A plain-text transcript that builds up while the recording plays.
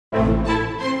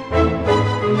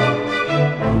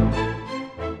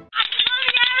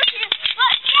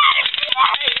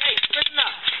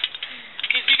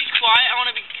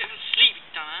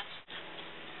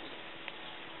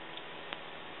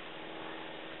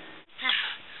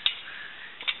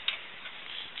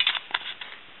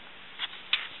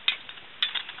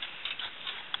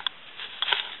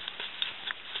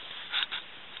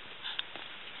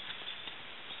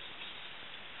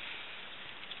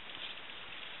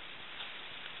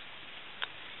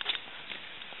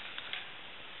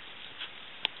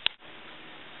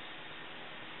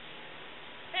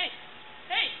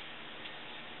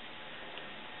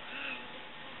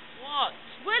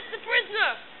Where's the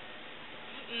prisoner?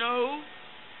 No.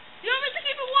 You want me to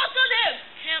keep a watch on him?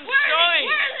 Cam's Where going.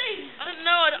 Where is he? I don't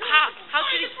know. How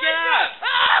could he get out?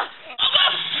 Ah!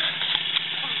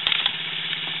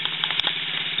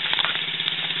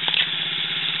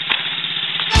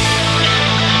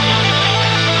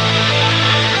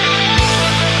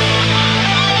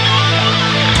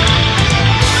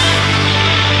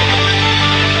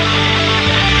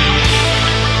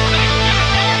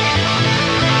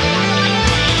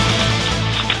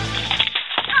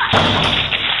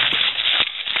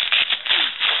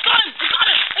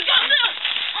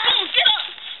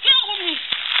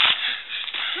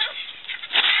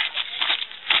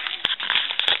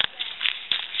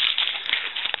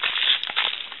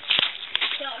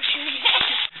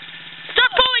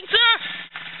 Stop pulling, sir!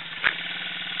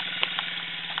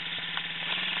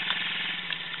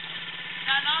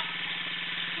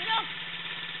 No.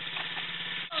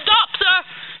 Stop, sir!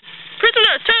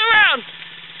 Prisoner, turn around!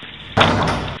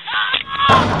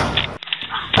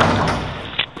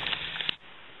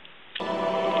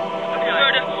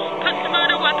 Put the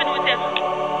murder weapon with him.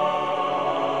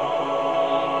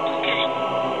 Okay.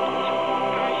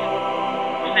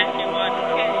 Left you one.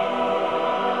 Okay.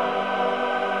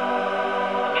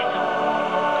 Okay, so go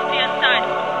to the other side.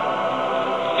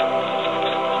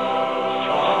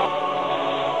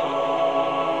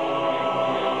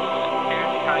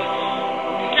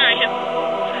 Carry him.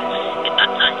 Get that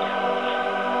side.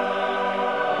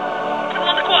 Put him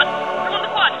on the quad. Put him on the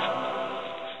quad.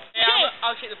 Yeah,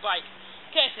 I'll take the bike.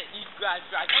 Get it, you drag.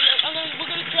 We're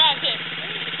gonna drag him.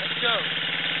 Let's go.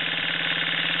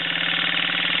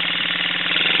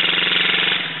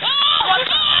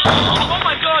 Oh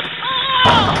my god!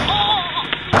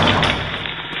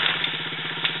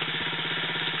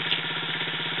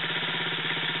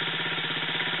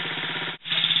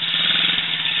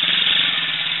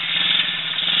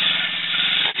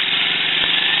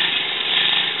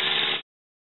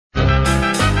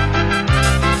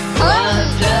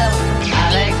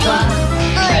 Avec toi,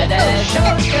 je fais des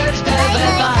choses que je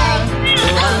devrais pas.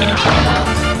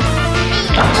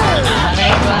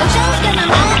 Avec toi, Une chose que ma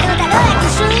mère, quand elle a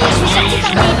accouché, je suis sortie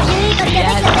par les pieds, parce qu'avec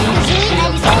la tête que j'ai,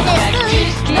 elle lui fait des couilles.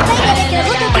 La tête avec le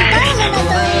route qui parle le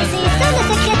matin, c'est ça le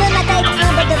secret de ma tête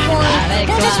en bas de foin.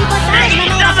 Quand je suis pas sage, ma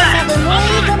mère se sert de moi,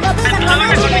 comme Robin sans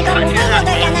fromage, ou bien comme Moulin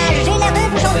de canage. J'ai l'air d'un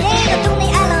bouchon de lait retourné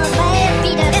à l'envers,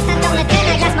 puis de reste à me torne crème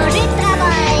à glace manger de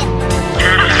travers.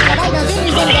 Je travaille dans une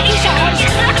usine d'affichage,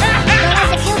 dans la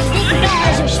section du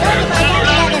découpage. Je fais des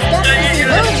pancartes à restock, et c'est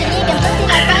rouge, j'ai rien comme porter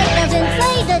la tête dans une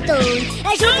feuille de tôle.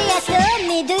 Ajoutez à cela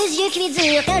mes deux yeux cuits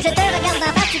durs. Quand je te regarde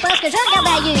en face, tu penses que je regarde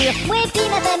ailleurs. Moi et puis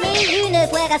ma famille, une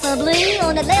fois rassemblée, on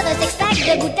a de l'air d'un six-pack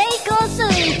de bouteilles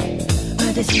conçues.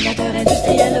 un dessinateur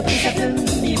industriel a pris sa plume.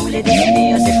 Il voulait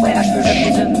dessiner un séchoir à cheveux, je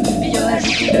présume. Puis il a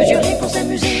ajouté deux jurés pour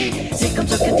s'amuser. C'est comme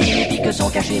ça que tes les piques sont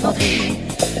cachés d'entrée.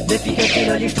 Depuis que t'es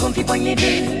là, les schtroumpfs ils pognent les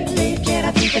deux. Les pierres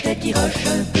à fil peut-être qu'ils rochent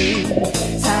un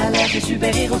peu. Ça a l'air que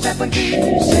super-héros ça pogne plus.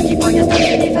 Ceux qui pognent à ce temps,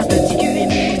 c'est des faces de petits culs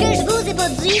émus. Ce que je vous ai pas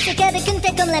dit, c'est qu'avec une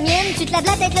tête comme la mienne, tu te laves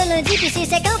la tête le lundi puis c'est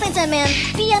sec en fin de semaine.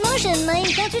 Puis à manger de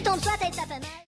même, quand tu tombes sur la tête ta fenêtre.